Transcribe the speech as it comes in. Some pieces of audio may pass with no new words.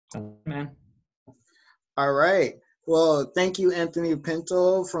Man. All right. Well, thank you, Anthony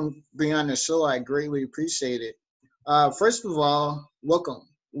Pinto, from being on the show. I greatly appreciate it. First of all, welcome,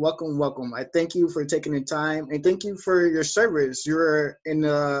 welcome, welcome. I thank you for taking the time and thank you for your service. You're in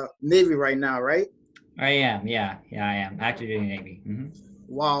the Navy right now, right? I am, yeah, I am. Active duty Navy.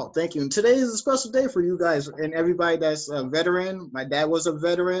 Wow, thank you. And today is a special day for you guys and everybody that's a veteran. My dad was a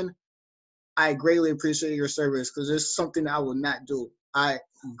veteran. I greatly appreciate your service because it's something I would not do. I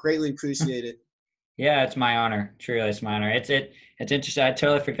greatly appreciate it. Yeah, it's my honor. Truly, it's my honor. It's interesting. I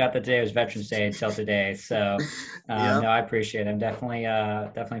totally forgot that today was Veterans Day until today. So, no, Yep, I appreciate it. I'm definitely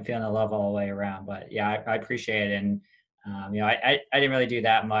feeling the love all the way around. But yeah, I appreciate it. And I didn't really do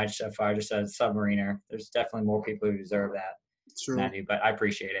that much so far, just as a submariner. There's definitely more people who deserve that than I true. do, but I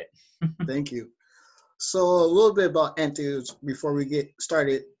appreciate it. Thank you. So a little bit about Anthony before we get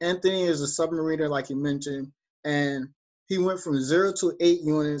started. Anthony is a submariner, like you mentioned, and he went from 0 to 8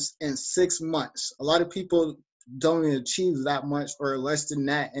 units in 6 months. A lot of people don't even achieve that much or less than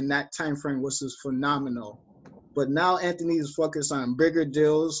that in that time frame, which is phenomenal. But now Anthony is focused on bigger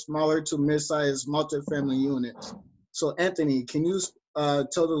deals, smaller to mid-sized multifamily units. So Anthony, can you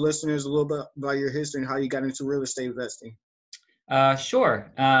tell the listeners a little bit about your history and how you got into real estate investing?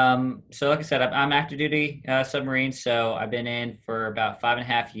 Sure. So, like I said, I'm active duty submarine, so I've been in for about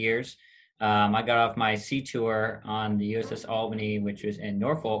 5.5 years. I got off my sea tour on the USS Albany, which was in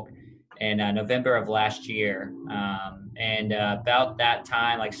Norfolk, in November of last year. And about that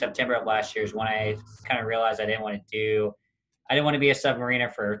time, like September of last year, is when I kind of realized I didn't want to be a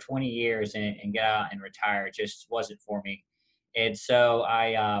submariner for 20 years and get out and retire. It just wasn't for me. And so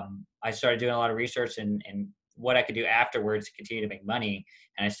I started doing a lot of research and what I could do afterwards to continue to make money.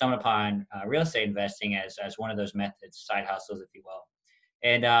 And I stumbled upon real estate investing as one of those methods, side hustles, if you will.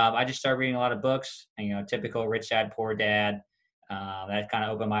 And I just started reading a lot of books, typical rich dad, poor dad. That kind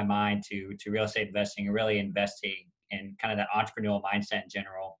of opened my mind to real estate investing and really investing and kind of that entrepreneurial mindset in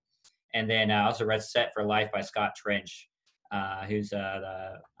general. And then I also read Set for Life by Scott Trench, who's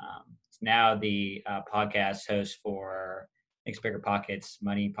now the podcast host for I think it's Bigger Pockets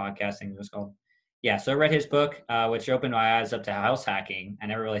Money Podcasting. It's called. Yeah, so I read his book, which opened my eyes up to house hacking. I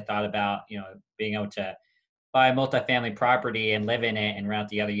never really thought about being able to buy a multifamily property and live in it and rent out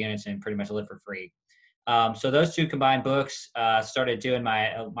the other units and pretty much live for free. So those two combined books started doing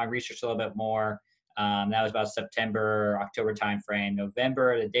my research a little bit more. That was about September, October timeframe.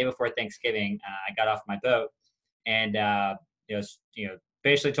 November, the day before Thanksgiving, I got off my boat and you know,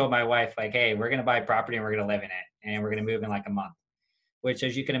 basically told my wife like, "Hey, we're gonna buy a property and we're gonna live in it, and we're gonna move in like a month." Which,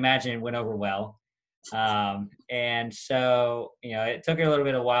 as you can imagine, went over well. And so, it took her a little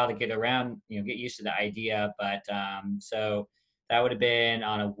bit of a while to get around, get used to the idea. But so that would have been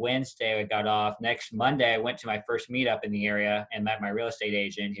on a Wednesday. I got off. Next Monday, I went to my first meetup in the area and met my real estate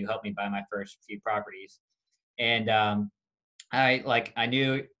agent who helped me buy my first few properties. And I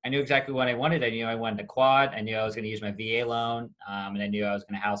knew exactly what I wanted. I knew I wanted a quad. I knew I was going to use my VA loan, and I knew I was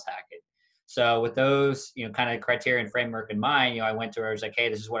going to house hack it. So with those, kind of criteria and framework in mind, I went to her. I was like, "Hey,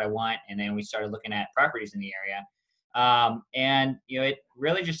 this is what I want," and then we started looking at properties in the area. And it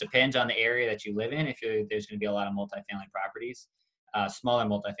really just depends on the area that you live in. There's going to be a lot of multifamily properties, smaller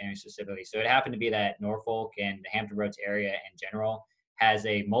multifamily specifically. So it happened to be that Norfolk and the Hampton Roads area in general has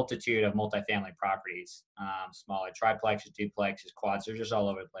a multitude of multifamily properties, smaller triplexes, duplexes, quads. They're just all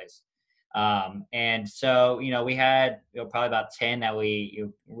over the place. And so, we had probably about 10 that we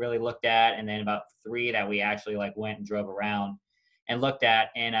really looked at, and then about three that we actually like went and drove around and looked at.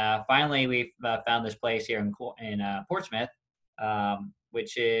 And finally, we found this place here in Portsmouth,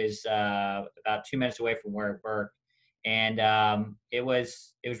 which is about 2 minutes away from where I work. And it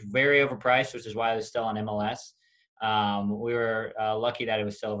was very overpriced, which is why it was still on MLS. We were lucky that it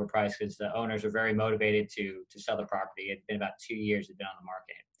was still overpriced because the owners were very motivated to sell the property. It had been about 2 years it had been on the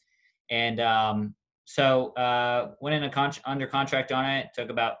market, and so went in under contract on it. Took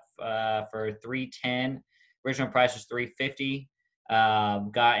about for 310. Original price was 350.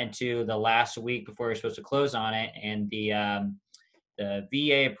 Got into the last week before we were supposed to close on it, and the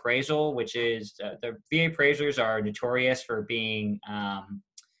VA appraisal, which is the VA appraisers are notorious for being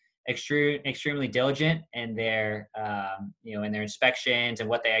extremely diligent in their in their inspections and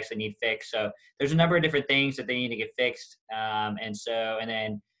what they actually need fixed. So there's a number of different things that they need to get fixed. And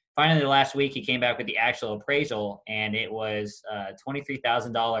then finally the last week he came back with the actual appraisal, and it was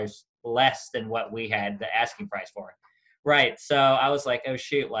 $23,000 less than what we had the asking price for. Right. So I was like, oh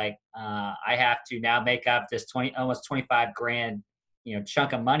shoot, like I have to now make up this almost 25 grand,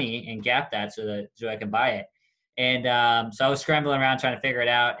 chunk of money and gap that so I can buy it. And so I was scrambling around trying to figure it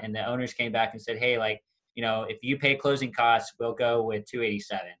out. And the owners came back and said, "Hey, like if you pay closing costs, we'll go with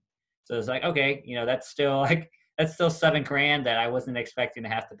 287. So it's like, okay, that's still that's still 7 grand that I wasn't expecting to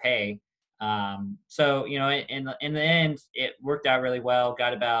have to pay. So in the end, it worked out really well.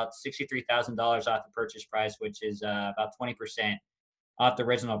 Got about $63,000 off the purchase price, which is about 20% off the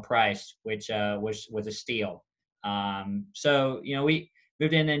original price, which was a steal. So we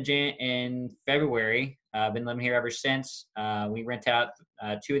moved in February. I've been living here ever since. We rent out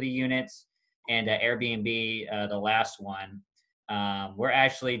 2 of the units and Airbnb the last one. We're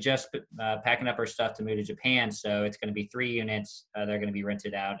actually just packing up our stuff to move to Japan, so it's going to be 3 units that are going to be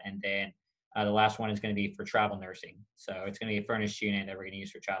rented out, and then the last one is going to be for travel nursing. So it's going to be a furnished unit that we're going to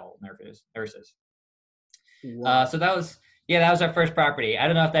use for travel nurses. Wow. So that was our first property. I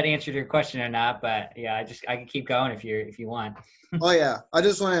don't know if that answered your question or not, but yeah, I can keep going if you want. Oh yeah, I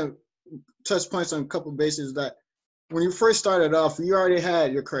just want to touch points on a couple bases that when you first started off, you already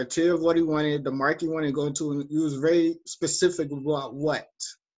had your criteria of what you wanted, the market you wanted to go to, and you was very specific about what.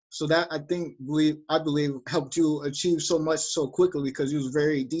 So that I believe helped you achieve so much so quickly because you was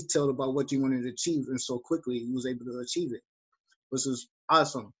very detailed about what you wanted to achieve, and so quickly you was able to achieve it, which is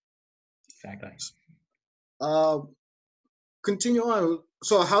awesome. Exactly. Continue on.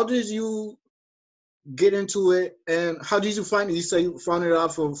 So how did you get into it, and how did you find it? You say you found it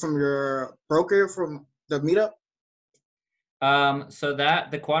out from your broker from the meetup? So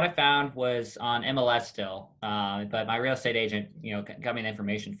that the quad I found was on MLS still, but my real estate agent, got me the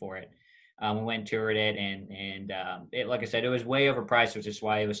information for it. We went and toured it, and it, like I said, it was way overpriced, which is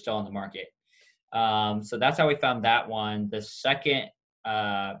why it was still on the market. So that's how we found that one. The second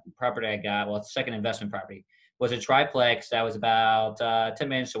property I got, well, it's the second investment property, was a triplex that was about 10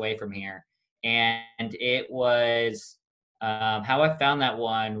 minutes away from here, and it was how I found that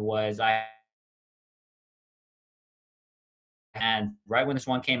one was and right when this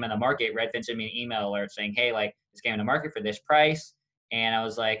one came in the market, Redfin sent me an email alert saying, "Hey, like this came in the market for this price." And I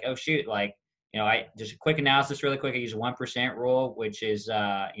was like, "Oh shoot!" Like, I just a quick analysis, really quick. I use a 1% rule, which is,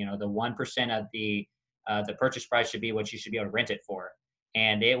 the 1% of the purchase price should be what you should be able to rent it for.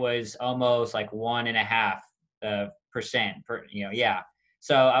 And it was almost like 1.5% per, yeah.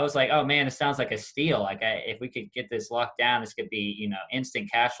 So I was like, "Oh man, this sounds like a steal. Like, if we could get this locked down, this could be,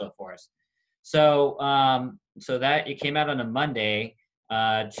 instant cash flow for us." So that it came out on a Monday.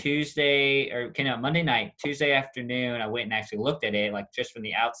 Came out Monday night. Tuesday afternoon, I went and actually looked at it, like just from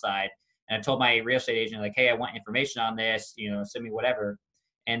the outside. And I told my real estate agent, like, "Hey, I want information on this. Send me whatever."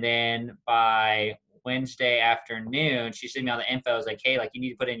 And then by Wednesday afternoon, she sent me all the info. I was like, "Hey, like you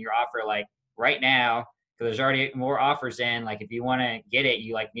need to put in your offer like right now because there's already more offers in. Like if you want to get it,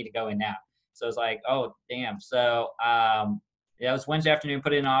 you like need to go in now." So I was like, "Oh, damn." So yeah, it was Wednesday afternoon.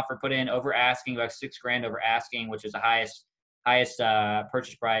 Put in an offer. Put in over asking, about 6 grand over asking, which is the highest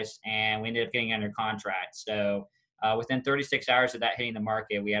purchase price, and we ended up getting under contract. So within 36 hours of that hitting the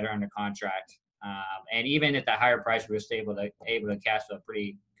market, we had her under contract. And even at that higher price, we were still able to cash a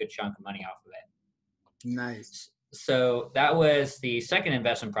pretty good chunk of money off of it. Nice. So that was the second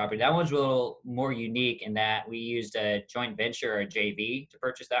investment property. That one's a little more unique in that we used a joint venture or a JV to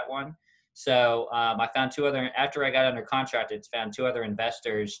purchase that one. So I found after I got under contract, it's found 2 other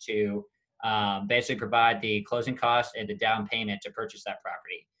investors to basically provide the closing costs and the down payment to purchase that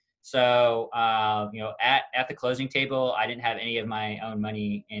property. So, at the closing table, I didn't have any of my own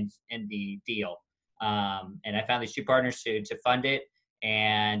money in the deal. And I found these 2 partners to fund it.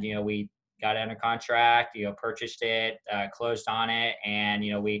 And, we got it under contract, purchased it, closed on it. And,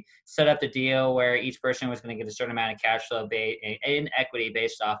 we set up the deal where each person was going to get a certain amount of cash flow in equity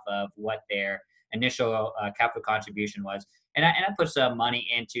based off of what their initial capital contribution was. And I put some money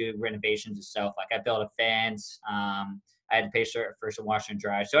into renovations itself. Like I built a fence. I had to pay for some washer and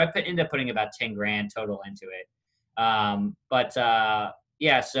dryer. So I ended up putting about 10 grand total into it.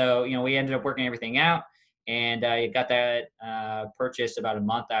 Yeah, so, we ended up working everything out. And you got that purchase about a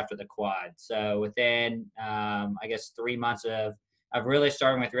month after the quad. So within, I guess, 3 months of really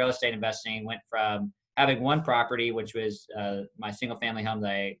starting with real estate investing, went from having one property, which was my single family home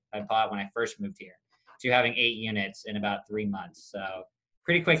that I bought when I first moved here, to having 8 units in about 3 months. So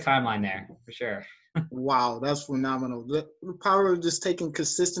pretty quick timeline there for sure. Wow, that's phenomenal. The power of just taking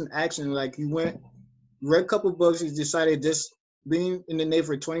consistent action. Like you read a couple books, you decided just being in the Navy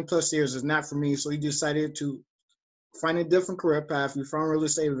for 20 plus years is not for me. So you decided to find a different career path. You found real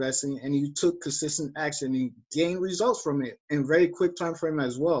estate investing and you took consistent action and you gained results from it in very quick time frame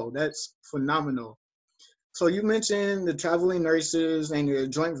as well. That's phenomenal. So you mentioned the traveling nurses and your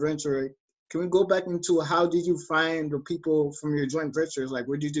joint venture. Can we go back into how did you find the people from your joint ventures? Like,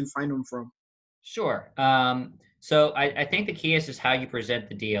 where did you find them from? Sure. So I think the key is just how you present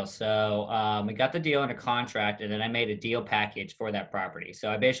the deal. So we got the deal under contract, and then I made a deal package for that property.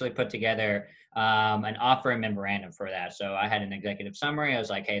 So I basically put together an offer and memorandum for that. So I had an executive summary. I was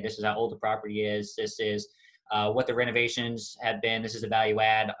like, hey, this is how old the property is. This is what the renovations have been. This is a value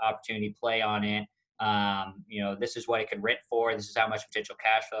add opportunity play on it. This is what it could rent for. This is how much potential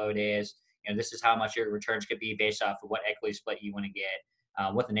cash flow it is. This is how much your returns could be based off of what equity split you want to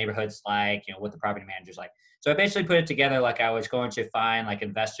get, what the neighborhood's like, what the property manager's like. So I basically put it together like I was going to find like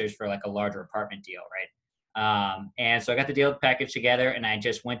investors for like a larger apartment deal, right? And so I got the deal package together, and I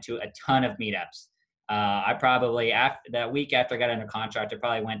just went to a ton of meetups. I probably after that week after I got under contract, I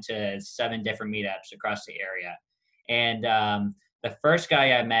probably went to 7 different meetups across the area. And the first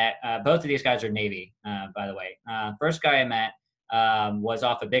guy I met, both of these guys are Navy, by the way. First guy I met was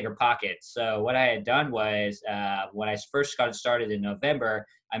off of Bigger Pockets. So what I had done was when I first got started in November,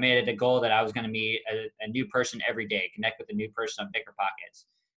 I made it a goal that I was going to meet a new person every day, connect with a new person on Bigger Pockets.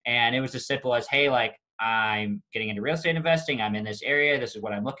 And it was as simple as, hey, like I'm getting into real estate investing. I'm in this area. This is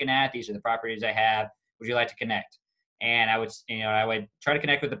what I'm looking at. These are the properties I have. Would you like to connect? And I would try to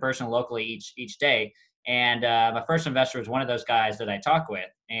connect with the person locally each day. And my first investor was one of those guys that I talk with.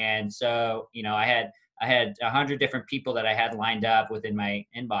 And so, I had 100 different people that I had lined up within my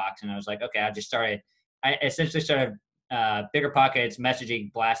inbox, and I was like, okay, I essentially started Bigger Pockets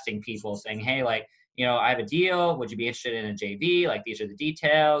messaging, blasting people saying, hey, like, I have a deal. Would you be interested in a JV? Like, these are the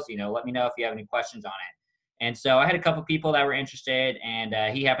details. Let me know if you have any questions on it. And so I had a couple people that were interested, and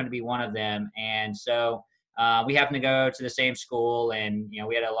he happened to be one of them. And so we happened to go to the same school, and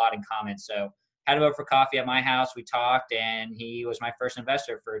we had a lot in common. So had him over for coffee at my house. We talked, and he was my first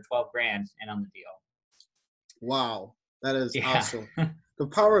investor for 12 grand and on the deal. Wow, that is Yeah. awesome. The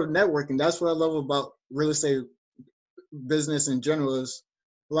power of networking. That's what I love about real estate business in general is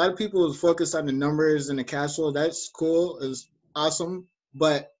a lot of people focus on the numbers and the cash flow. That's cool, is awesome.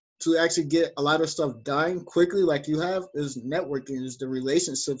 But to actually get a lot of stuff done quickly like you have is networking, is the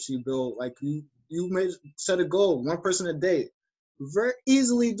relationships you build. Like you may set a goal, one person a day. Very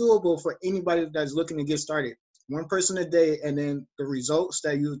easily doable for anybody that's looking to get started. One person a day, and then the results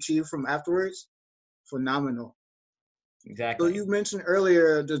that you achieve from afterwards, phenomenal. So Exactly. you mentioned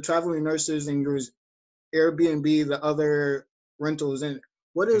earlier the traveling nurses and your Airbnb, the other rentals, and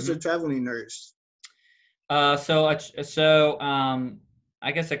what is a hmm traveling nurse? I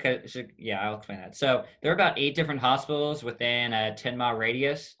guess yeah, I'll explain that. So there are about 8 different hospitals within a 10-mile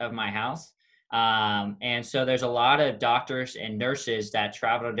radius of my house. And so there's a lot of doctors and nurses that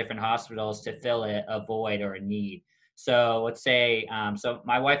travel to different hospitals to fill a void or a need. So let's say, so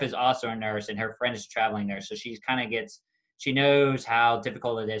my wife is also a nurse, and her friend is a traveling nurse. So she knows how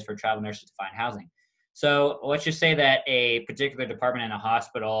difficult it is for travel nurses to find housing. So let's just say that a particular department in a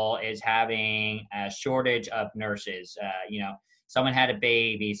hospital is having a shortage of nurses. Someone had a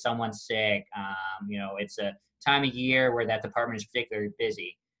baby, someone's sick. It's a time of year where that department is particularly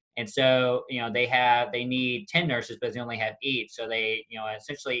busy. And so, they need 10 nurses, but they only have 8. So they,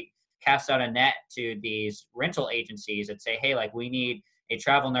 essentially cast out a net to these rental agencies that say, hey, like we need a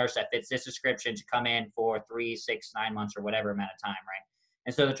travel nurse that fits this description to come in for 3, 6, 9 months or whatever amount of time, right?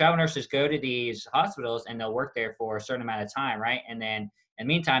 And so the travel nurses go to these hospitals and they'll work there for a certain amount of time, right? And then in the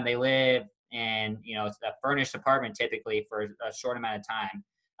meantime, they live in, it's a furnished apartment typically for a short amount of time.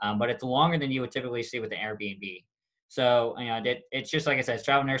 But it's longer than you would typically see with an Airbnb. So, it's just like I said,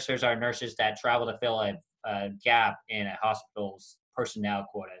 travel nurses are nurses that travel to fill a gap in a hospital's personnel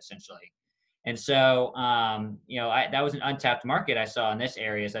quota, essentially. And so, that was an untapped market I saw in this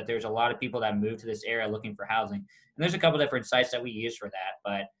area, is that there's a lot of people that move to this area looking for housing. And there's a couple different sites that we use for that,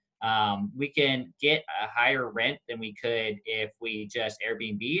 but we can get a higher rent than we could if we just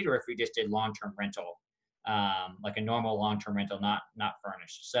Airbnb'd or if we just did long-term rental, like a normal long-term rental, not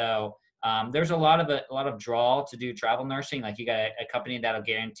furnished. So there's a lot of draw to do travel nursing. Like you got a company that'll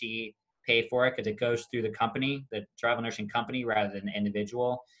guarantee pay for it because it goes through the company, the travel nursing company, rather than the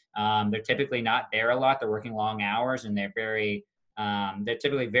individual. They're typically not there a lot. They're working long hours, and they're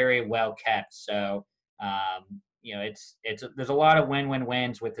typically very well kept. So there's a lot of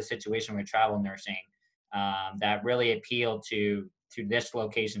win-win-wins with the situation with travel nursing that really appeal to this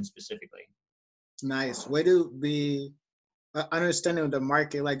location specifically. Nice way to be understanding of the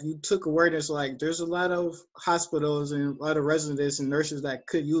market. Like you took awareness, like there's a lot of hospitals and a lot of residents and nurses that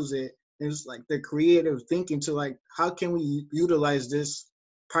could use it. And it's like the creative thinking to like, how can we utilize this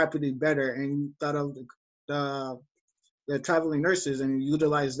property better? And you thought of the the traveling nurses and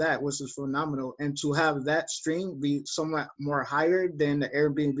utilize that, which is phenomenal. And to have that stream be somewhat more higher than the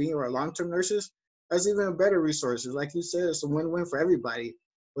Airbnb or long-term nurses, that's even a better resources. Like you said, it's a win-win for everybody,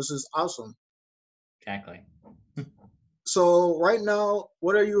 which is awesome. Exactly. So right now,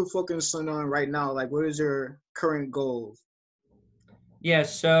 what are you focusing on right now? Like, what is your current goal? Yeah,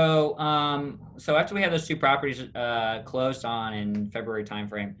 so after we had those two properties closed on in February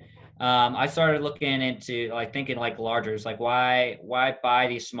timeframe, I started looking into like thinking like larger. It's like why buy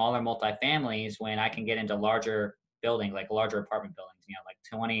these smaller multifamilies when I can get into larger building, like larger apartment buildings, like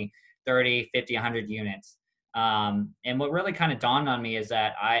 20, 30, 50, 100 units. And what really kind of dawned on me is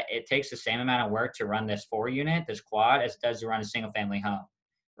that it takes the same amount of work to run this 4 unit, this quad, as it does to run a single family home,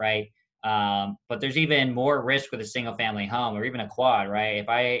 right? But there's even more risk with a single family home or even a quad, right?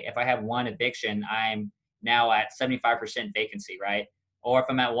 If I have one eviction, I'm now at 75% vacancy, right? Or if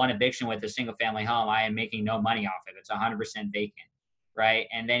I'm at one eviction with a single family home, I am making no money off it. It's 100% vacant, right?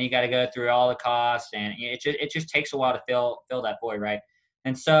 And then you got to go through all the costs, and it just takes a while to fill that void, right?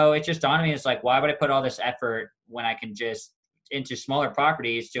 And so it just dawned on me, it's like, why would I put all this effort when I can just into smaller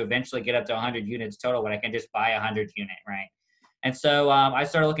properties to eventually get up to 100 units total when I can just buy a 100 unit, right? And so I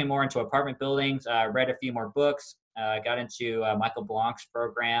started looking more into apartment buildings, read a few more books, got into Michael Blanc's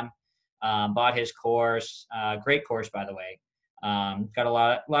program, bought his course, great course, by the way. Got a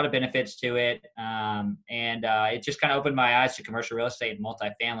lot of benefits to it. And it just kind of opened my eyes to commercial real estate and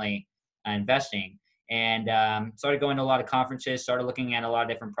multifamily investing. And started going to a lot of conferences, started looking at a lot of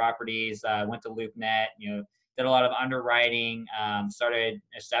different properties, went to LoopNet, did a lot of underwriting, started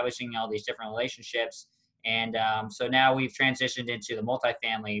establishing all these different relationships. And so now we've transitioned into the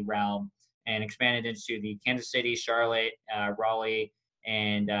multifamily realm and expanded into the Kansas City, Charlotte, Raleigh,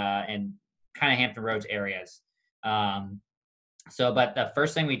 and kind of Hampton Roads areas. Um, but the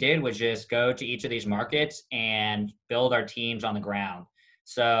first thing we did was just go to each of these markets and build our teams on the ground.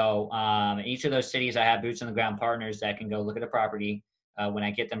 So in each of those cities, I have boots on the ground partners that can go look at a property when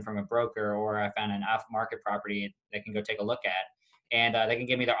I get them from a broker, or I found an off market property they can go take a look at. And they can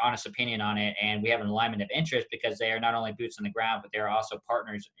give me their honest opinion on it. And we have an alignment of interest because they are not only boots on the ground, but they're also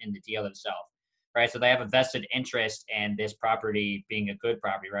partners in the deal themselves, right? So they have a vested interest in this property being a good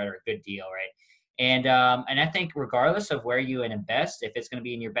property, right, or a good deal, right? And I think regardless of where you invest, if it's going to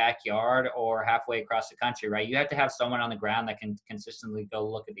be in your backyard or halfway across the country, right, you have to have someone on the ground that can consistently go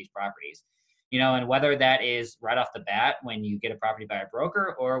look at these properties. And whether that is right off the bat when you get a property by a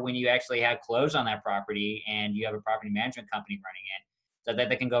broker, or when you actually have close on that property and you have a property management company running it, so that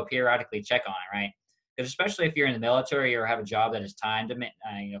they can go periodically check on it, right? Because especially if you're in the military or have a job that is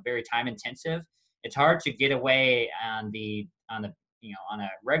very time intensive, it's hard to get away on a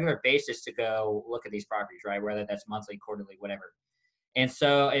regular basis to go look at these properties, right? Whether that's monthly, quarterly, whatever. And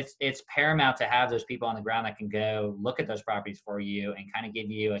so it's paramount to have those people on the ground that can go look at those properties for you and kind of give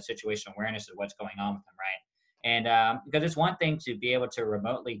you a situational awareness of what's going on with them, right? And because it's one thing to be able to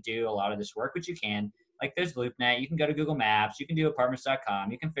remotely do a lot of this work, which you can, like there's LoopNet, you can go to Google Maps, you can do apartments.com,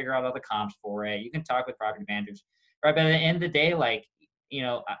 you can figure out all the comps for it, you can talk with property managers, right? But at the end of the day, like,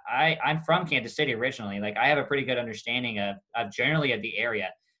 I'm from Kansas City originally. Like I have a pretty good understanding of generally of the area,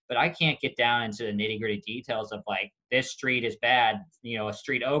 but I can't get down into the nitty gritty details of like this street is bad, a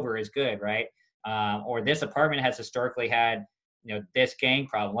street over is good, right? Or this apartment has historically had, this gang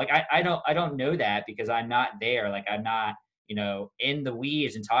problem. Like I don't know that because I'm not there. Like I'm not, in the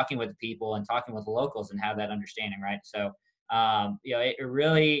weeds and talking with the people and talking with the locals and have that understanding, right? So, it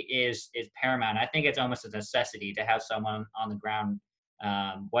really is paramount. I think it's almost a necessity to have someone on the ground,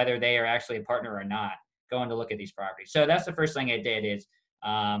 whether they are actually a partner or not, going to look at these properties. So that's the first thing I did is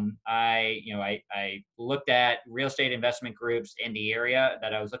I looked at real estate investment groups in the area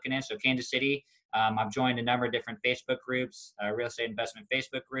that I was looking in. So Kansas City, I've joined a number of different Facebook groups, real estate investment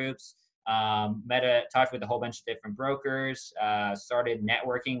Facebook groups. Talked with a whole bunch of different brokers. Started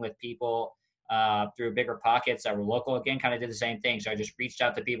networking with people through Bigger Pockets that were local. Again, kind of did the same thing. So I just reached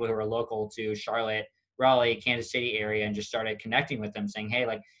out to people who are local to Charlotte, Raleigh, Kansas City area, and just started connecting with them, saying, "Hey,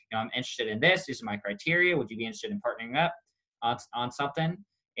 like, I'm interested in this. These are my criteria. Would you be interested in partnering up on something?"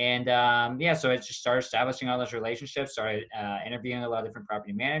 And so it just started establishing all those relationships. Started interviewing a lot of different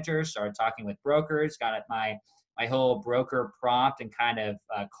property managers. Started talking with brokers. Got my whole broker prompt and kind of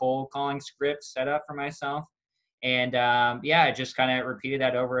cold calling script set up for myself. And I just kind of repeated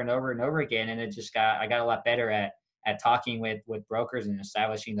that over and over and over again. And I got a lot better at talking with brokers and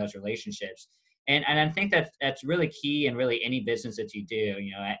establishing those relationships. And I think that's really key in really any business that you do.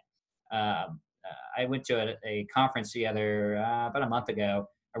 I went to a conference about a month ago,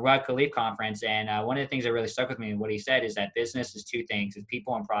 a Rod Khalif conference, and one of the things that really stuck with me and what he said is that business is two things: is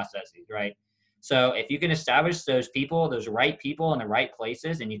people and processes, right? So if you can establish those people, those right people in the right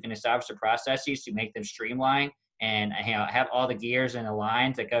places, and you can establish the processes to make them streamline and have all the gears and the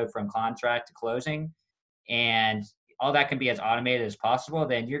lines that go from contract to closing, and all that can be as automated as possible,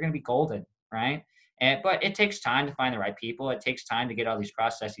 then you're going to be golden, right? But it takes time to find the right people. It takes time to get all these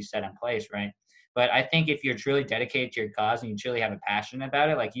processes set in place, right? But I think if you're truly dedicated to your cause and you truly have a passion about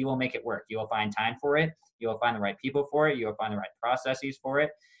it, like you will make it work. You will find time for it. You will find the right people for it. You will find the right processes for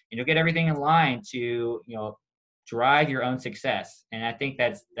it, and you'll get everything in line to, drive your own success. And I think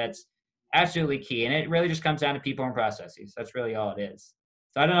that's absolutely key. And it really just comes down to people and processes. That's really all it is.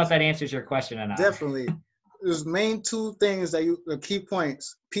 So I don't know if that answers your question or not. Definitely. There's main two things that the key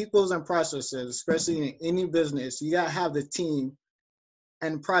points, peoples and processes, especially in any business. You gotta have the team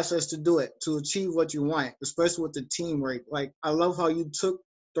and process to do it, to achieve what you want, especially with the teamwork. Like I love how you took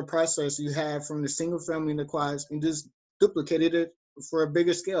the process you had from the single family and the quads and just duplicated it for a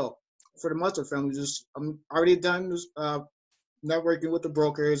bigger scale. For the multifamily, just I'm already done networking with the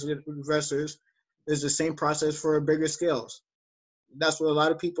brokers and investors. It's the same process for bigger scales. That's what a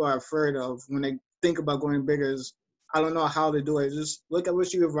lot of people are afraid of when they think about going bigger. Is I don't know how to do it. Just look at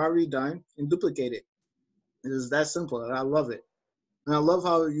what you have already done and duplicate it. It is that simple, and I love it. And I love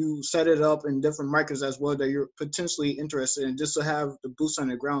how you set it up in different markets as well that you're potentially interested in, just to have the boots on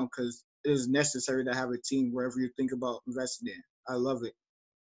the ground, because it is necessary to have a team wherever you think about investing in. I love it.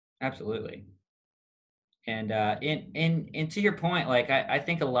 Absolutely. And in to your point, like I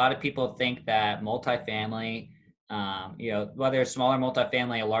think a lot of people think that multifamily, whether it's smaller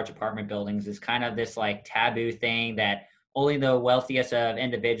multifamily or large apartment buildings, is kind of this like taboo thing that only the wealthiest of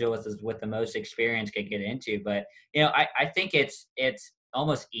individuals with the most experience can get into. But I think it's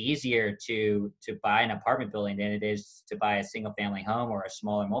almost easier to buy an apartment building than it is to buy a single family home or a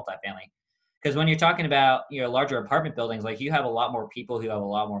smaller multifamily. Because when you're talking about larger apartment buildings, like you have a lot more people who have a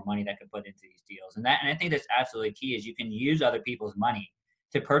lot more money that could put into these deals, and I think that's absolutely key. Is you can use other people's money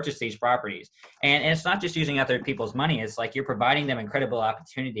to purchase these properties, and it's not just using other people's money. It's like you're providing them incredible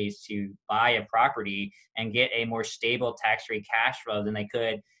opportunities to buy a property and get a more stable tax-free cash flow than they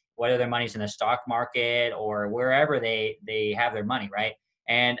could whether their money's in the stock market or wherever they have their money, right?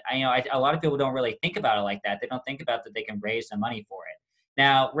 And a lot of people don't really think about it like that. They don't think about that they can raise the money for it.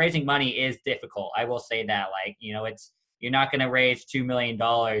 Now, raising money is difficult. I will say that. Like, it's you're not going to raise $2 million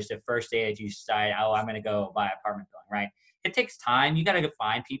the first day that you decide, oh, I'm going to go buy an apartment building, right? It takes time. You got to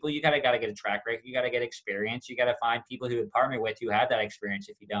find people. You got to get a track record. You got to get experience. You got to find people who would partner with who have that experience.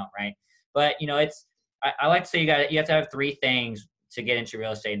 If you don't, right? But it's I like to say you have to have three things to get into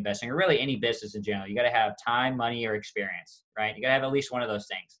real estate investing, or really any business in general. You got to have time, money, or experience, right? You got to have at least one of those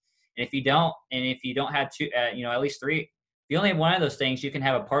things. And if you don't have two, at least three, if you only have one of those things, you can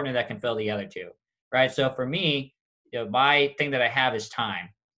have a partner that can fill the other two, right? So for me, my thing that I have is time.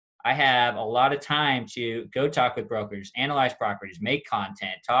 I have a lot of time to go talk with brokers, analyze properties, make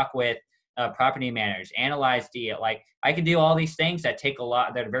content, talk with property managers, analyze deal. Like I can do all these things that take a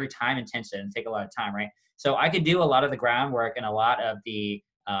lot, that are very time intensive and take a lot of time, right? So I can do a lot of the groundwork and a lot of the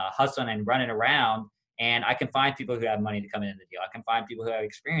hustling and running around, and I can find people who have money to come into the deal. I can find people who have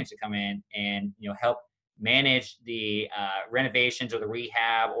experience to come in and help manage the renovations or the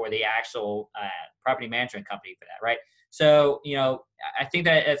rehab or the actual property management company for that, right? So I think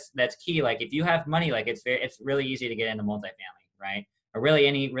that that's key. Like if you have money, like it's really easy to get into multifamily, right? Or really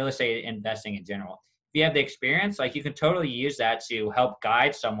any real estate investing in general. If you have the experience, like you can totally use that to help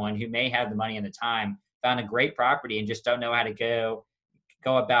guide someone who may have the money and the time, found a great property and just don't know how to go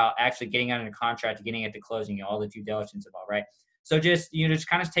about actually getting under contract, getting it to closing, all the due diligence involved, right? So just just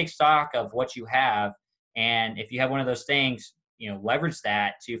kind of take stock of what you have, and if you have one of those things, leverage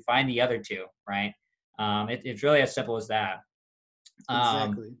that to find the other two, right? It's really as simple as that.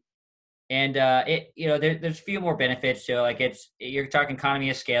 Um, Exactly. and there's a few more benefits to it. Like you're talking economy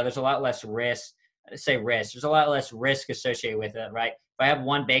of scale. There's a lot less risk. Say risk. There's a lot less risk associated with it, right? If I have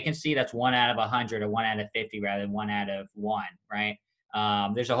one vacancy, that's 1 out of 100 or 1 out of 50 rather than 1 out of 1, right?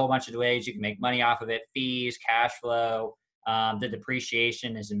 There's a whole bunch of ways you can make money off of it: fees, cash flow. The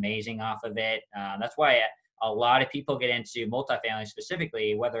depreciation is amazing off of it. That's why a lot of people get into multifamily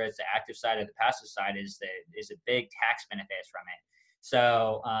specifically, whether it's the active side or the passive side, is a big tax benefits from it.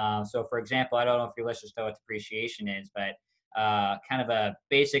 So for example, I don't know if your listeners know what depreciation is, but kind of a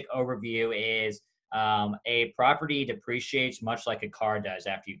basic overview is a property depreciates much like a car does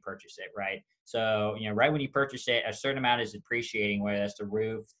after you purchase it, right? So, right when you purchase it, a certain amount is depreciating, whether that's the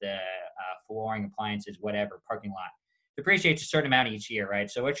roof, the flooring, appliances, whatever, parking lot. Depreciates a certain amount each year,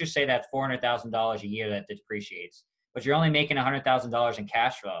 right? So let's just say that's $400,000 a year that depreciates, but you're only making $100,000 in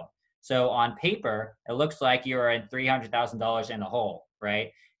cash flow. So on paper, it looks like you're in $300,000 in the hole,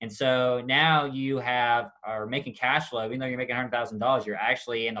 right? And so now you are making cash flow, even though you're making $100,000, you're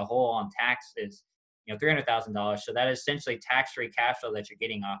actually in the hole on taxes, $300,000. So that is essentially tax-free cash flow that you're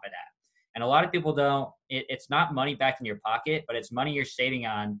getting off of that. And a lot of people don't, it's not money back in your pocket, but it's money you're saving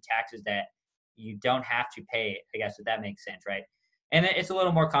on taxes that you don't have to pay it, I guess, if that makes sense, right? And it's a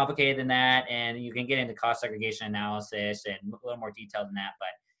little more complicated than that, and you can get into cost segregation analysis and a little more detailed than that.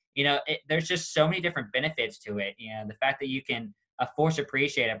 But there's just so many different benefits to it. The fact that you can force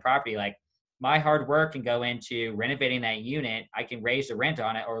appreciate a property, like my hard work can go into renovating that unit. I can raise the rent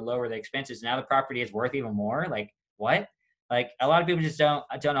on it or lower the expenses. Now the property is worth even more. Like what? Like a lot of people just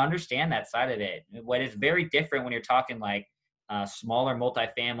don't understand that side of it. What is very different when you're talking like smaller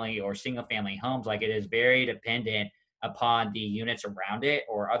multifamily or single family homes, like it is very dependent upon the units around it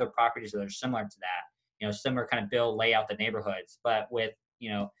or other properties that are similar to that. Similar kind of build layout the neighborhoods. But with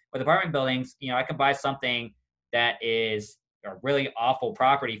apartment buildings, I can buy something that is a really awful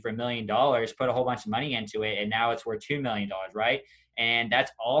property for $1 million, put a whole bunch of money into it, and now it's worth $2 million, right? And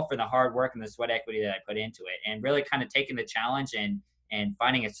that's all for the hard work and the sweat equity that I put into it, and really kind of taking the challenge and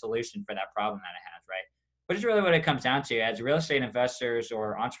finding a solution for that problem that it has, right? But it's really what it comes down to. As real estate investors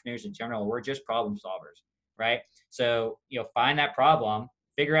or entrepreneurs in general, we're just problem solvers, right? So find that problem,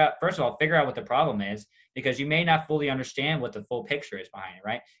 figure out what the problem is, because you may not fully understand what the full picture is behind it,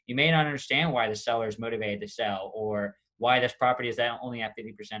 right? You may not understand why the seller is motivated to sell, or why this property is only at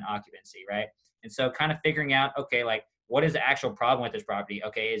 50% occupancy, right? And so kind of figuring out, okay, like what is the actual problem with this property?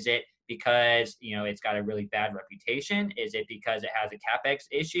 Okay, is it because it's got a really bad reputation? Is it because it has a capex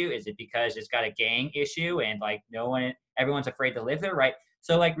issue? Is it because it's got a gang issue and like everyone's afraid to live there, right?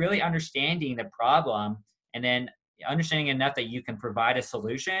 So like really understanding the problem, and then understanding enough that you can provide a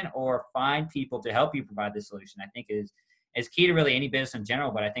solution or find people to help you provide the solution, I think is key to really any business in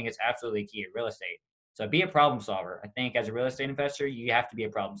general, but I think it's absolutely key to real estate. So be a problem solver. I think as a real estate investor, you have to be a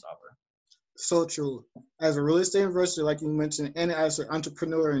problem solver. So true. As a real estate investor, like you mentioned, and as an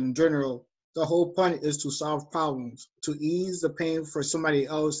entrepreneur in general, the whole point is to solve problems, to ease the pain for somebody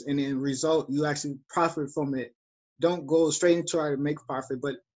else, and in result, you actually profit from it. Don't go straight into try to make profit,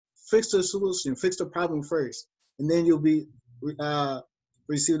 but fix the solution, fix the problem first, and then you'll be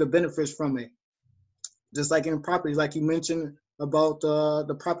receive the benefits from it. Just like in property, like you mentioned about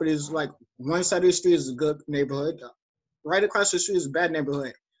the properties, like one side of the street is a good neighborhood, right across the street is a bad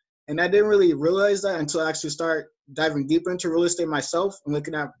neighborhood. And I didn't really realize that until I actually start diving deeper into real estate myself and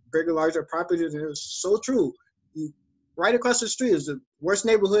looking at bigger, larger properties. And it was so true. Right across the street is the worst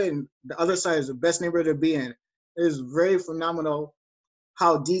neighborhood, and the other side is the best neighborhood to be in. It is very phenomenal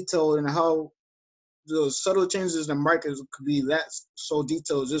how detailed and how the subtle changes in the market could be that so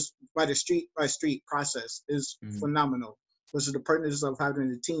detailed just by the street by street process is phenomenal. Which is the partners of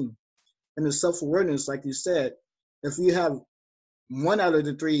having a team and the self-awareness, like you said. If you have one out of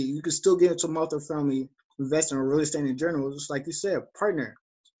the three, you can still get into multifamily investing or real estate in general. Just like you said, partner.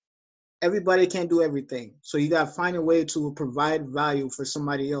 Everybody can't do everything. So you got to find a way to provide value for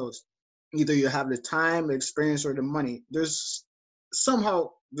somebody else. Either you have the time, the experience, or the money. There's some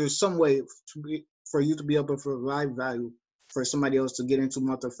way for you to be able to provide value for somebody else to get into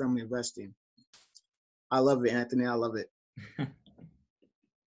multifamily investing. I love it, Anthony. I love it.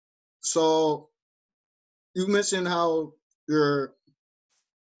 So you mentioned how you're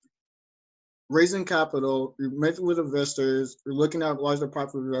raising capital, you're meeting with investors, you're looking at larger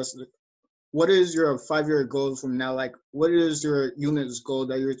property investors. What is your 5-year goal from now? Like, what is your units goal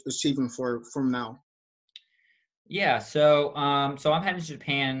that you're achieving from now? Yeah, so I'm heading to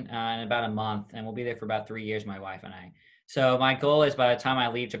Japan in about a month, and we'll be there for about 3 years, my wife and I. So my goal is by the time I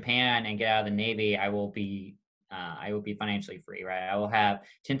leave Japan and get out of the Navy, I will be financially free, right? I will have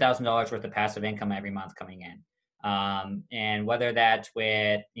 $10,000 worth of passive income every month coming in. And whether that's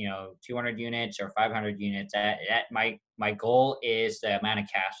with 200 units or 500 units, my goal is the amount of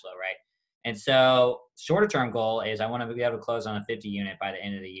cash flow, right? And so shorter term goal is I want to be able to close on a 50 unit by the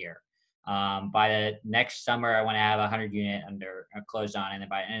end of the year. By the next summer, I want to have 100 unit under closed on, and then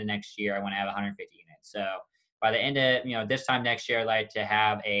by the end of next year, I want to have 150 units. So by the end of this time next year, I'd like to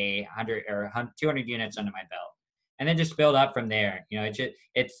have 100 or 200 units under my belt, and then just build up from there.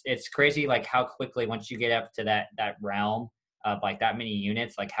 It's crazy like how quickly once you get up to that realm of like that many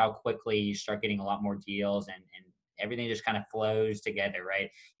units, like how quickly you start getting a lot more deals, and everything just kind of flows together, right?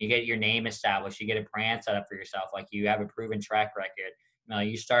 You get your name established, you get a brand set up for yourself, like you have a proven track record.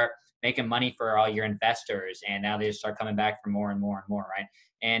 You start making money for all your investors, and now they just start coming back for more and more and more, right?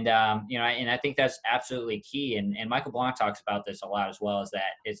 And and I think that's absolutely key. And Michael Blanc talks about this a lot as well, is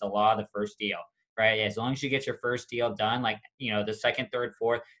that it's a law of the first deal, right? As long as you get your first deal done, like the second, third,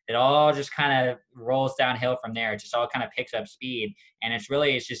 fourth, it all just kind of rolls downhill from there. It just all kind of picks up speed, and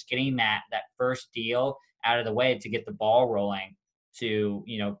it's just getting that first deal out of the way to get the ball rolling, to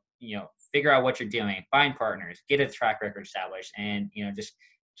figure out what you're doing, find partners, get a track record established, and just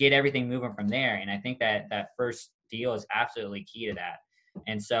get everything moving from there. And I think that first deal is absolutely key to that.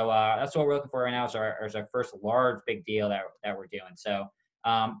 And so that's what we're looking for right now is our first large big deal that we're doing. So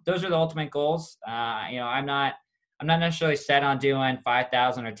those are the ultimate goals. I'm not necessarily set on doing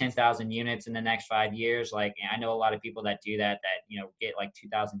 5,000 or 10,000 units in the next 5 years. Like I know a lot of people that do that get like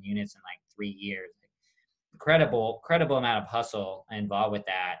 2,000 units in like 3 years. Incredible amount of hustle involved with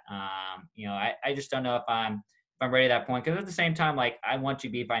that. I just don't know if I'm ready at that point because at the same time, like I want to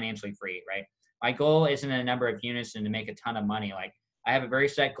be financially free, right? My goal isn't a number of units and to make a ton of money. Like I have a very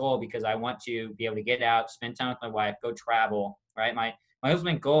set goal because I want to be able to get out, spend time with my wife, go travel, right? My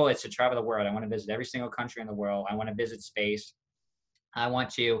ultimate goal is to travel the world. I want to visit every single country in the world. I want to visit space. I want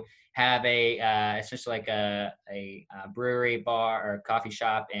to have a essentially like a brewery, bar, or coffee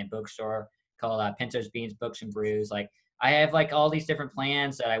shop and bookstore called Pinto's Beans Books and Brews. Like I have like all these different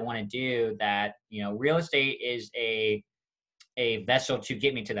plans that I want to do. That real estate is a vessel to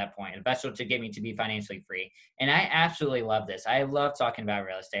get me to that point, a vessel to get me to be financially free. And I absolutely love this. I love talking about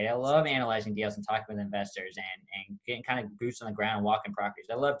real estate. I love analyzing deals and talking with investors and getting kind of boots on the ground and walking properties.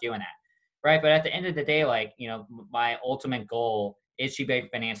 I love doing that. Right. But at the end of the day, like, my ultimate goal is to be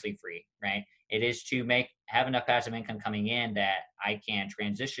financially free. Right. It is to have enough passive income coming in that I can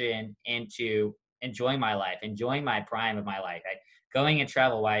transition into enjoying my life, enjoying my prime of my life, right? Going and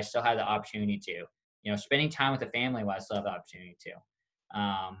travel while I still have the opportunity to spending time with the family while I still have the opportunity to.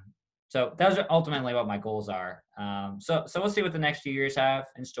 So those are ultimately what my goals are. So we'll see what the next few years have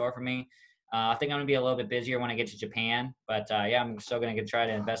in store for me. I think I'm gonna be a little bit busier when I get to Japan, but yeah, I'm still gonna try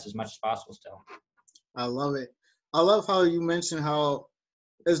to invest as much as possible still. I love it. I love how you mentioned how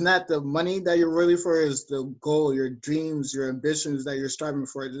it's not the money that you're really for, is the goal, your dreams, your ambitions that you're striving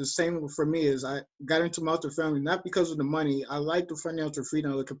for. The same for me is I got into multifamily not because of the money. I like the financial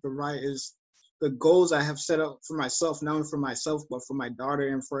freedom it can provide is the goals I have set up for myself, not only for myself, but for my daughter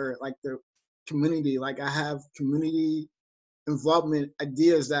and for like the community. Like I have community involvement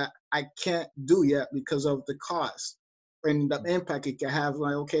ideas that I can't do yet because of the cost and the impact it can have.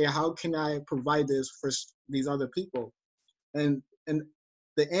 Like, okay, how can I provide this for these other people? And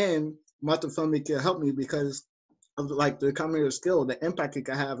the end, multifamily can help me because of like the economy of skill. The impact it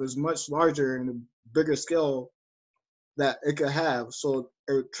can have is much larger and a bigger scale that it could have. So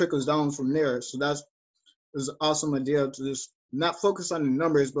it trickles down from there. So that's is an awesome idea to just not focus on the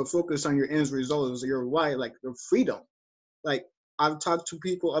numbers, but focus on your end results, your why, like the freedom. Like I've talked to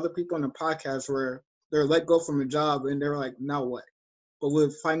people, other people on the podcast where they're let go from a job and they're like, now what? But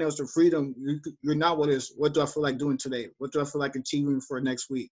with financial freedom, you're not what do I feel like doing today? What do I feel like achieving for next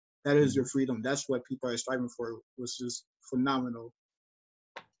week? That is your freedom. That's what people are striving for, which is phenomenal.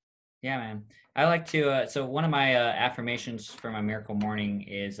 Yeah, man. I like to. So one of my affirmations for my miracle morning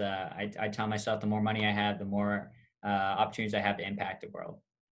is I tell myself the more money I have, the more opportunities I have to impact the world.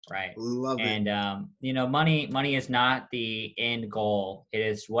 Right. Love it. And money is not the end goal. It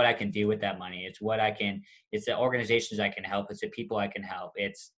is what I can do with that money. It's the organizations I can help. It's the people I can help.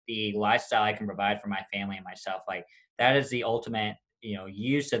 It's the lifestyle I can provide for my family and myself. Like that is the ultimate,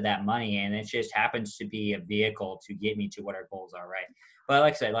 use of that money. And it just happens to be a vehicle to get me to what our goals are. Right. But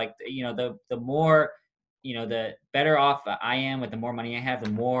like I said, like the more the better off I am with the more money I have,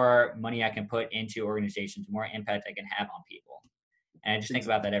 the more money I can put into organizations, the more impact I can have on people. And I just think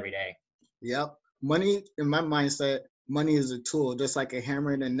about that every day. Yep. Money, in my mindset, money is a tool, just like a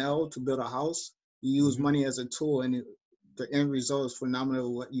hammer and a nail to build a house. You use Mm-hmm. money as a tool, and the end result is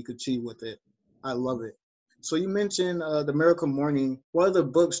phenomenal what you could achieve with it. I love it. So you mentioned the Miracle Morning. What other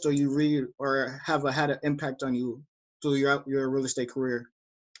books do you read or have had an impact on you through your real estate career?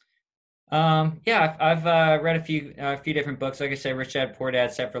 Yeah, I've read a few different books. Like I said, Rich Dad Poor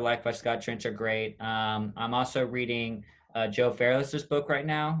Dad, Set for Life by Scott Trench are great. I'm also reading Joe Fairless's book right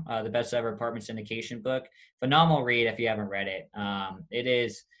now, the Best Ever Apartment Syndication book. Phenomenal read if you haven't read it. It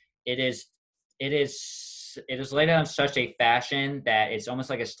is, it is laid out in such a fashion that it's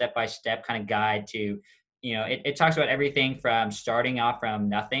almost like a step by step kind of guide to, it talks about everything from starting off from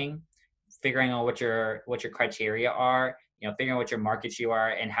nothing, figuring out what your criteria are, figuring out what your markets you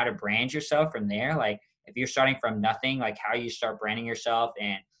are and how to brand yourself from there. Like if you're starting from nothing, like how you start branding yourself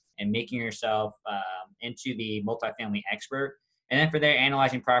and making yourself into the multifamily expert. And then for there,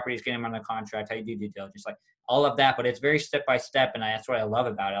 analyzing properties, getting them under contract, how you do due diligence, like all of that. But it's very step by step, and that's what I love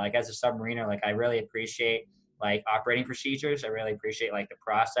about it. Like as a submariner, like I really appreciate like operating procedures. I really appreciate like the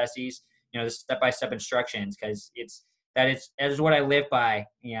processes, the step by step instructions, because that is what I live by,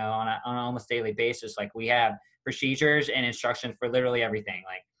 on an almost daily basis. Like we have procedures and instructions for literally everything,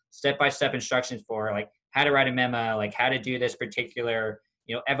 like step-by-step instructions for like how to write a memo, like how to do this particular,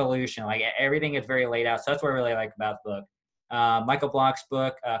 evolution, like everything is very laid out. So that's what I really like about the book. Michael Blank's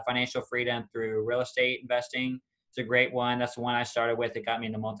book, Financial Freedom Through Real Estate Investing. It's a great one. That's the one I started with. It got me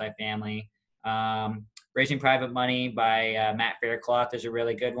into multifamily. Raising Private Money by Matt Faircloth is a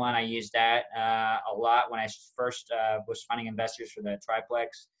really good one. I used that a lot when I first was funding investors for the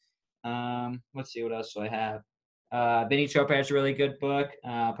triplex. Let's see, what else do I have? Vinny Chopra has a really good book.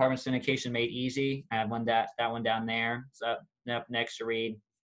 Apartment Syndication Made Easy. I have that one down there. It's up next to read.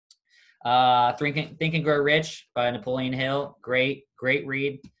 Think and Grow Rich by Napoleon Hill. Great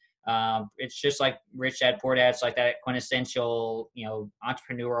read. It's just like Rich Dad Poor Dad. It's like that quintessential,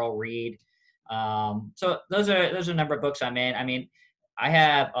 entrepreneurial read. So those are a number of books I'm in. I mean, I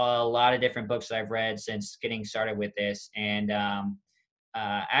have a lot of different books that I've read since getting started with this, and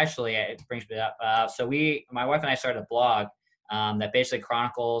actually, it brings me up. So my wife and I started a blog that basically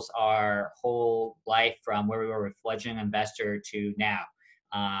chronicles our whole life from where we were with fledgling investor to now.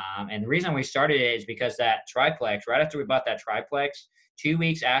 And the reason we started it is because that triplex, right after we bought that triplex, 2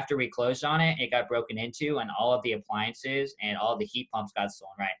 weeks after we closed on it, it got broken into, and all of the appliances and all of the heat pumps got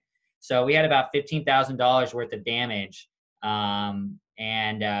stolen, right? So we had about $15,000 worth of damage. Within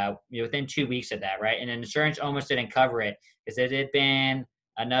 2 weeks of that, right? And insurance almost didn't cover it, because it had been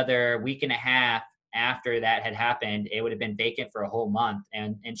another week and a half after that had happened. It would have been vacant for a whole month,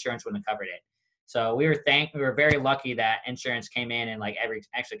 and insurance wouldn't have covered it. So we were very lucky that insurance came in and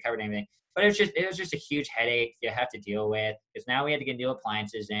actually covered everything. But it was just a huge headache you have to deal with, because now we had to get new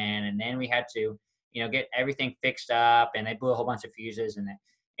appliances in, and then we had to, get everything fixed up, and they blew a whole bunch of fuses and the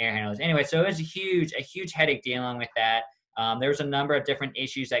air handlers. Anyway, so it was a huge headache dealing with that. There was a number of different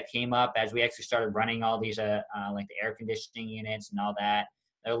issues that came up as we actually started running all these, like the air conditioning units and all that.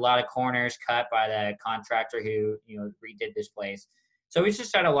 There were a lot of corners cut by the contractor who, redid this place. So we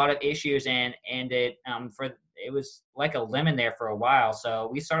just had a lot of issues, and it was like a lemon there for a while. So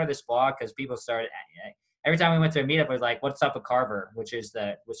we started this blog because people started, every time we went to a meetup, it was like, "What's up with Carver?" which is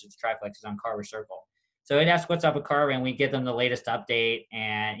the triplex is on Carver Circle. So they'd ask, "What's up with Carver?" and we give them the latest update.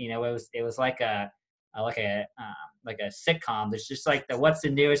 And it was like a sitcom. There's just like what's the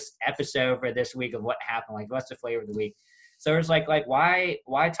newest episode for this week of what happened, like what's the flavor of the week. So it's like why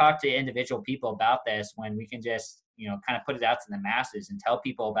talk to individual people about this when we can just kind of put it out to the masses and tell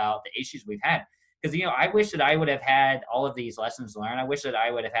people about the issues we've had. Because I wish that I would have had all of these lessons learned. I wish that I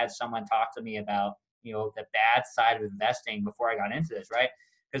would have had someone talk to me about the bad side of investing before I got into this, right?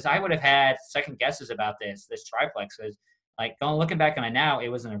 Because I would have had second guesses about this triplex. Because looking back on it now, it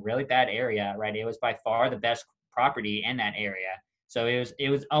was in a really bad area, right? It was by far the best property in that area. So it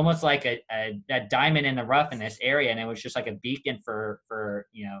was almost like a diamond in the rough in this area, and it was just like a beacon for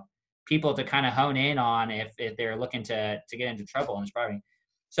people to kind of hone in on if they're looking to get into trouble in this property.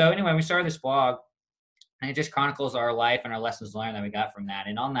 So anyway, we started this blog, and it just chronicles our life and our lessons learned that we got from that.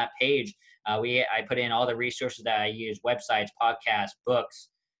 And on that page, I put in all the resources that I use: websites, podcasts, books,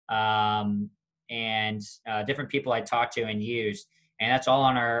 and different people I talked to and used. And that's all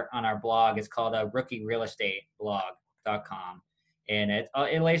on our blog. It's called rookierealestateblog.com. And it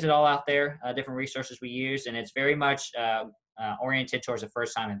lays it all out there, different resources we use, and it's very much oriented towards a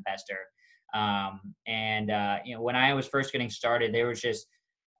first-time investor. When I was first getting started, there was just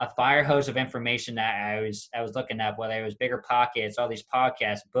a fire hose of information that I was looking up, whether it was Bigger Pockets, all these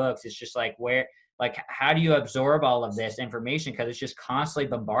podcasts, books. It's just how do you absorb all of this information? Because it's just constantly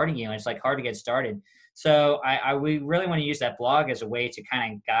bombarding you, and it's hard to get started. So we really want to use that blog as a way to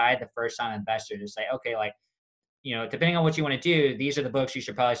kind of guide the first-time investor to say, okay, depending on what you want to do, these are the books you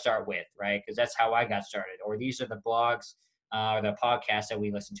should probably start with, right? Because that's how I got started. Or these are the blogs or the podcasts that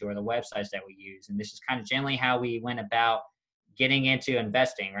we listen to, or the websites that we use. And this is kind of generally how we went about getting into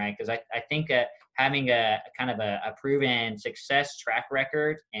investing, right? Because I think having a kind of a proven success track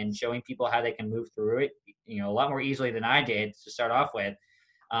record and showing people how they can move through it, a lot more easily than I did to start off with,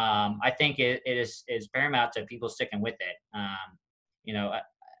 I think it is paramount to people sticking with it.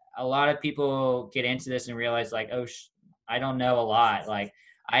 A lot of people get into this and realize I don't know a lot. I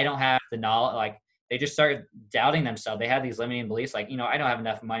don't have the knowledge. They just start doubting themselves. They have these limiting beliefs. I don't have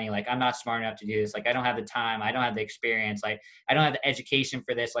enough money. I'm not smart enough to do this. I don't have the time. I don't have the experience. I don't have the education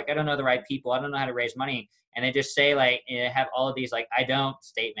for this. I don't know the right people. I don't know how to raise money. And they just say have all of these I don't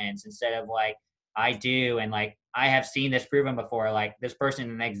statements instead of I do. And I have seen this proven before, this person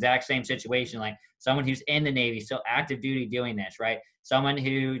in the exact same situation, someone who's in the Navy, still active duty doing this, right? Someone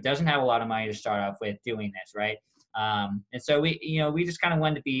who doesn't have a lot of money to start off with doing this, right? And so we just kind of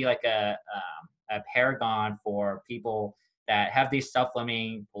wanted to be a paragon for people that have these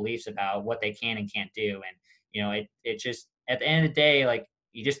self-limiting beliefs about what they can and can't do. And, it just, at the end of the day,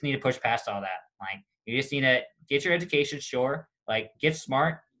 you just need to push past all that. You just need to get your education, sure, get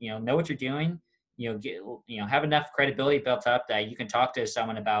smart, know what you're doing, have enough credibility built up that you can talk to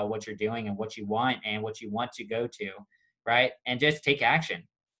someone about what you're doing and what you want to go to, right? And just take action.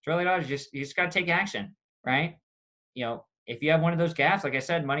 It's really all. You just got to take action, right? If you have one of those gaps, like I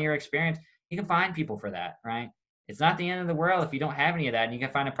said, money or experience, you can find people for that, right? It's not the end of the world if you don't have any of that and you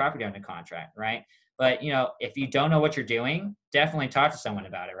can find a property under contract, right? But, if you don't know what you're doing, definitely talk to someone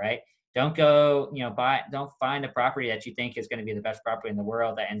about it, right? Don't go, don't find a property that you think is going to be the best property in the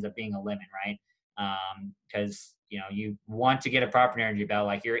world that ends up being a lemon, right? Because, you want to get a property under your belt,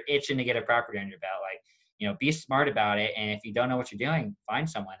 like you're itching to get a property under your belt, like, be smart about it. And if you don't know what you're doing, find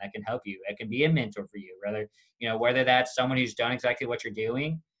someone that can help you. It can be a mentor for you, whether that's someone who's done exactly what you're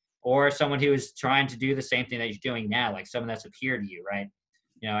doing or someone who is trying to do the same thing that you're doing now, like someone that's a peer to you, right?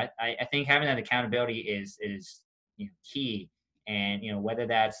 I think having that accountability is key. And, whether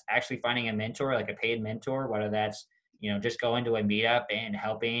that's actually finding a mentor, like a paid mentor, whether that's, just going to a meetup and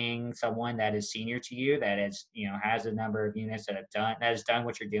helping someone that is senior to you, that is, has a number of units that has done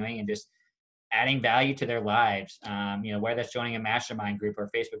what you're doing and just adding value to their lives, whether that's joining a mastermind group or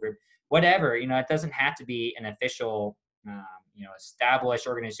a Facebook group, whatever, it doesn't have to be an official, established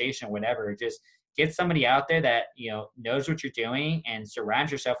organization or whatever. Just get somebody out there that, knows what you're doing and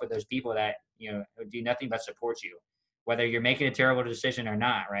surround yourself with those people that, do nothing but support you, whether you're making a terrible decision or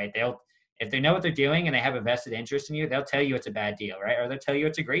not, right? If they know what they're doing and they have a vested interest in you, they'll tell you it's a bad deal, right? Or they'll tell you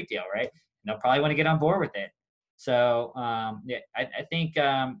it's a great deal, right? And they'll probably want to get on board with it. So, I think,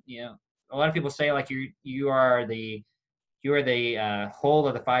 a lot of people say like you are the whole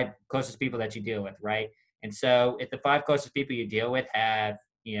of the five closest people that you deal with, right? And so if the five closest people you deal with are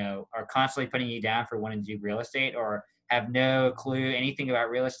constantly putting you down for wanting to do real estate or have no clue anything about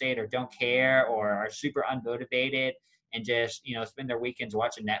real estate or don't care or are super unmotivated and just, spend their weekends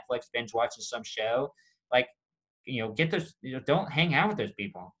watching Netflix, binge watching some show, like, get those, don't hang out with those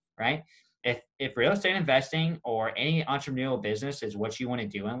people, right? If real estate investing or any entrepreneurial business is what you want to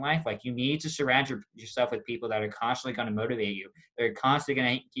do in life, like you need to surround yourself with people that are constantly going to motivate you, that are constantly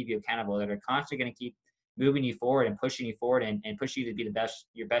going to keep you accountable, that are constantly going to keep moving you forward and pushing you forward and push you to be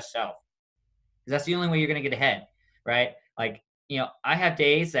your best self. Because that's the only way you're going to get ahead, right? Like, I have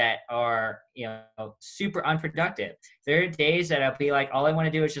days that are, super unproductive. There are days that I'll be like, all I want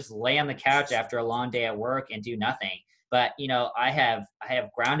to do is just lay on the couch after a long day at work and do nothing. But, I have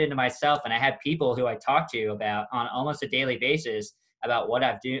grounded into myself and I have people who I talk to about on almost a daily basis about what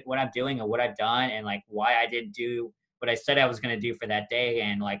I'm doing and what I've done and like why I didn't do what I said I was going to do for that day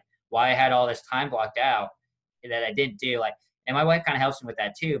and like why I had all this time blocked out that I didn't do. Like, and my wife kind of helps me with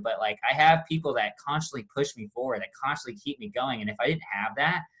that too. But like, I have people that constantly push me forward, that constantly keep me going. And if I didn't have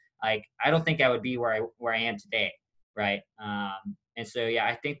that, like, I don't think I would be where I am today. Right. And so, yeah,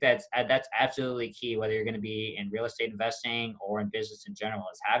 I think that's absolutely key, whether you're going to be in real estate investing or in business in general,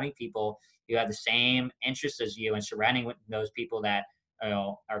 is having people who have the same interests as you and surrounding with those people that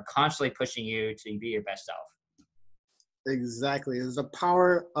are constantly pushing you to be your best self. Exactly. It's the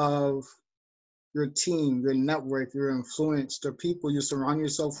power of your team, your network, your influence, the people you surround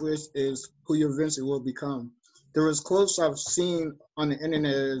yourself with is who you eventually will become. There was quotes I've seen on the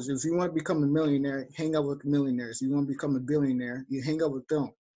internet is if you want to become a millionaire, hang out with millionaires. If you want to become a billionaire, you hang out with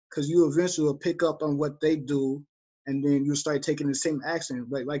them because you eventually will pick up on what they do and then you start taking the same action.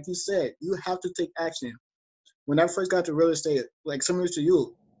 But like you said, you have to take action. When I first got to real estate, like similar to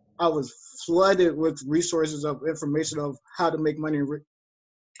you, I was flooded with resources of information of how to make money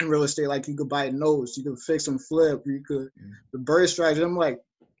in real estate. Like you could buy notes, you could fix and flip, you could the bird strategy. I'm like,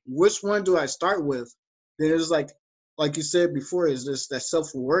 which one do I start with? Then it's like you said before, is just that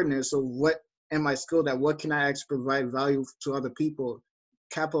self-awareness of what am I skilled at? What can I actually provide value to other people?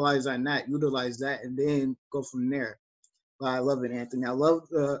 Capitalize on that, utilize that, and then go from there. I love it, Anthony. I love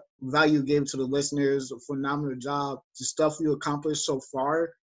the value you gave to the listeners. A phenomenal job. The stuff you accomplished so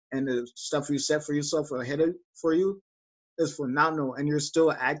far and the stuff you set for yourself ahead for you is phenomenal. And you're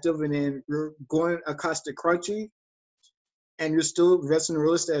still active and then you're going across the country and you're still investing in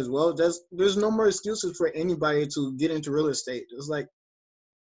real estate as well. There's no more excuses for anybody to get into real estate. It's like,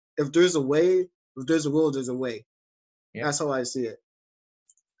 if there's a way, if there's a will, there's a way. Yep. That's how I see it.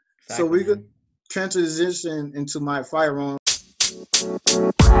 Exactly. So we could transition into my firearm.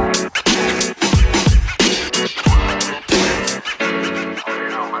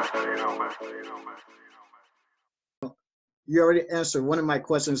 You already answered one of my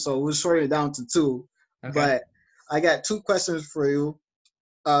questions, so we'll short it down to two. Okay. But I got two questions for you.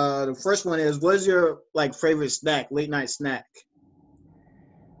 The first one is, what is your favorite snack, late night snack?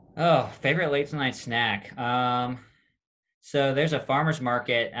 Oh, favorite late night snack. So there's a farmer's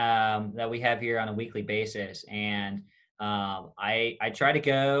market that we have here on a weekly basis, and I try to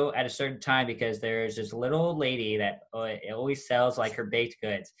go at a certain time because there's this little old lady that always sells like her baked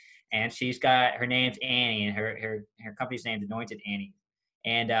goods, and she's got her name's Annie, and her company's name's Anointed Annie,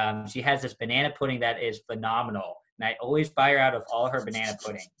 and she has this banana pudding that is phenomenal, and I always buy her out of all her banana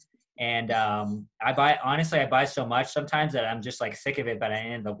pudding. And I buy so much sometimes that I'm just like sick of it by the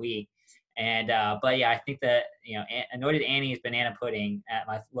end of the week. And but yeah, I think that Anointed Annie's banana pudding at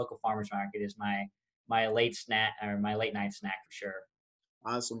my local farmers market is my late snack or my late night snack for sure.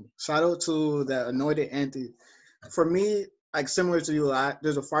 Awesome. Shout out to the Anointed Auntie. For me, like similar to you,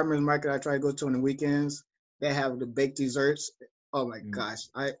 there's a farmer's market I try to go to on the weekends. They have the baked desserts. Oh my Mm. gosh,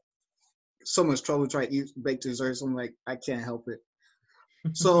 I so much trouble trying to eat baked desserts. I'm like, I can't help it.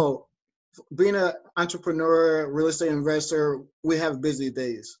 So, being an entrepreneur, real estate investor, we have busy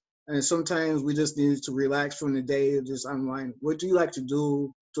days, and sometimes we just need to relax from the day, just unwind. What do you like to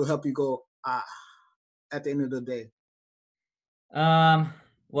do to help you go at the end of the day? Um,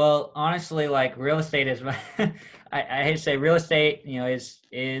 well, honestly, like real estate is my, I hate to say real estate,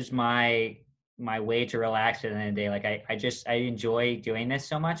 is my way to relax at the end of the day. Like I enjoy doing this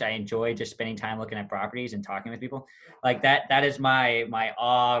so much. I enjoy just spending time looking at properties and talking with people. Like that is my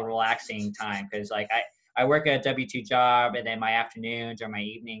all relaxing time because like I work a W-2 job and then my afternoons or my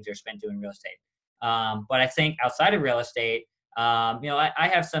evenings are spent doing real estate. But I think outside of real estate, I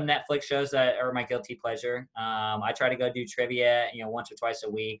have some Netflix shows that are my guilty pleasure. I try to go do trivia, once or twice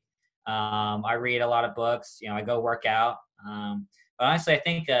a week. I read a lot of books. I go work out. But honestly, I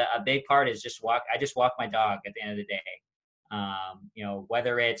think a big part is just walk. I just walk my dog at the end of the day.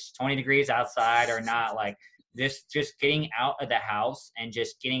 Whether it's 20 degrees outside or not, like just getting out of the house and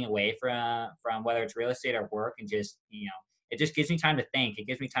just getting away from whether it's real estate or work, and just it just gives me time to think. It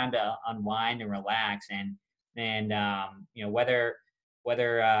gives me time to unwind and relax, and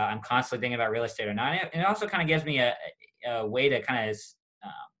whether I'm constantly thinking about real estate or not. It also kind of gives me a way to kind of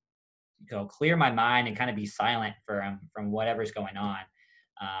clear my mind and kind of be silent from whatever's going on.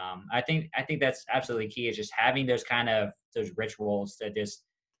 I think that's absolutely key, is just having those rituals to just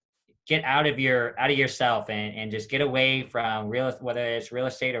get out of yourself and just get away from whether it's real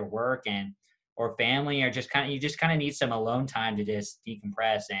estate or work and or family, or you just kind of need some alone time to just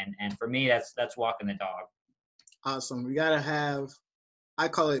decompress. And for me, that's walking the dog. Awesome. We gotta have, I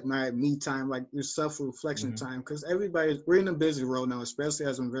call it my me time, like your self-reflection Hmm. time, because we're in a busy world now, especially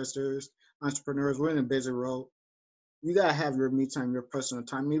as investors, entrepreneurs, we're in a busy world. You gotta have your me time, your personal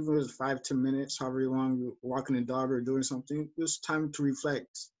time, even if it's 5, 10 minutes, however long you're walking the dog or doing something. It's time to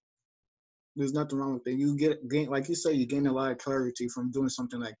reflect. There's nothing wrong with it. You gain, like you say, you gain a lot of clarity from doing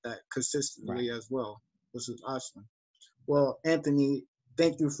something like that Right. consistently as well. This is awesome. Well, Anthony,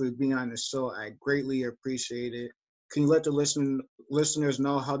 thank you for being on the show. I greatly appreciate it. Can you let the listeners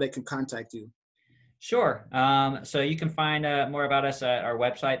know how they can contact you? Sure. So you can find more about us at our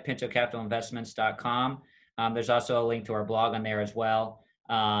website, pintocapitalinvestments.com. There's also a link to our blog on there as well.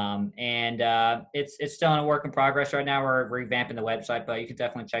 And it's still in a work in progress right now. We're revamping the website, but you can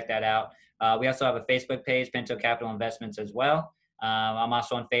definitely check that out. We also have a Facebook page, Pinto Capital Investments, as well. I'm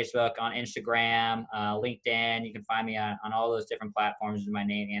also on Facebook, on Instagram, LinkedIn. You can find me on all those different platforms with my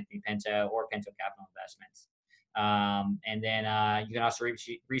name, Anthony Pinto, or Pinto Capital Investments. And then you can also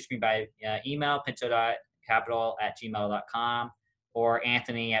reach me by email, pinto.capital@gmail.com, or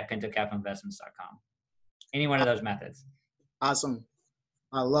anthony@pintocapitalinvestments.com. Any one of those methods. Awesome.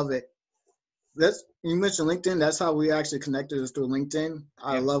 I love it. You mentioned LinkedIn. That's how we actually connected, is through LinkedIn.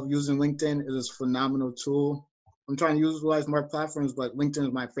 I Yep. love using LinkedIn. It is a phenomenal tool. I'm trying to utilize more platforms, but LinkedIn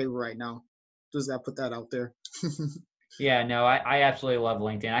is my favorite right now. Just I put that out there. Yeah, no, I absolutely love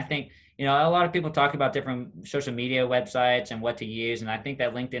LinkedIn. I think, a lot of people talk about different social media websites and what to use. And I think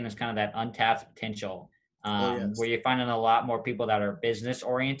that LinkedIn is kind of that untapped potential, Oh where yes. you're finding a lot more people that are business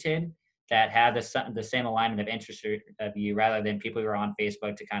oriented, that have the same alignment of interest of you, rather than people who are on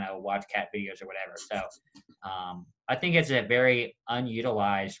Facebook to kind of watch cat videos or whatever. So I think it's a very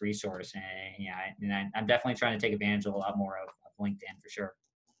unutilized resource. And yeah, I'm definitely trying to take advantage of a lot more of LinkedIn for sure.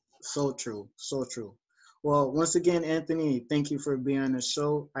 So true. So true. Well, once again, Anthony, thank you for being on the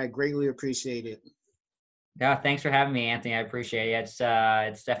show. I greatly appreciate it. Yeah, thanks for having me, Anthony. I appreciate it. It's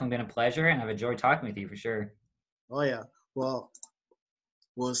definitely been a pleasure, and I've enjoyed talking with you for sure. Oh yeah. Well,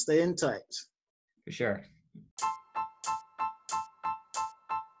 we'll stay in touch. For sure.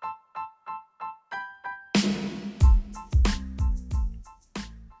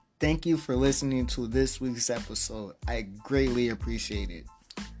 Thank you for listening to this week's episode. I greatly appreciate it.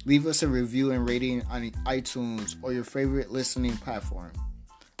 Leave us a review and rating on iTunes or your favorite listening platform.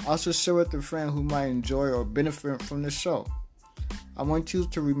 Also share with a friend who might enjoy or benefit from the show. I want you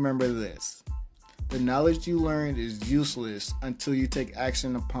to remember this. The knowledge you learned is useless until you take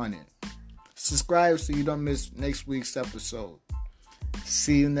action upon it. Subscribe so you don't miss next week's episode.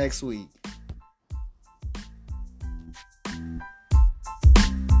 See you next week.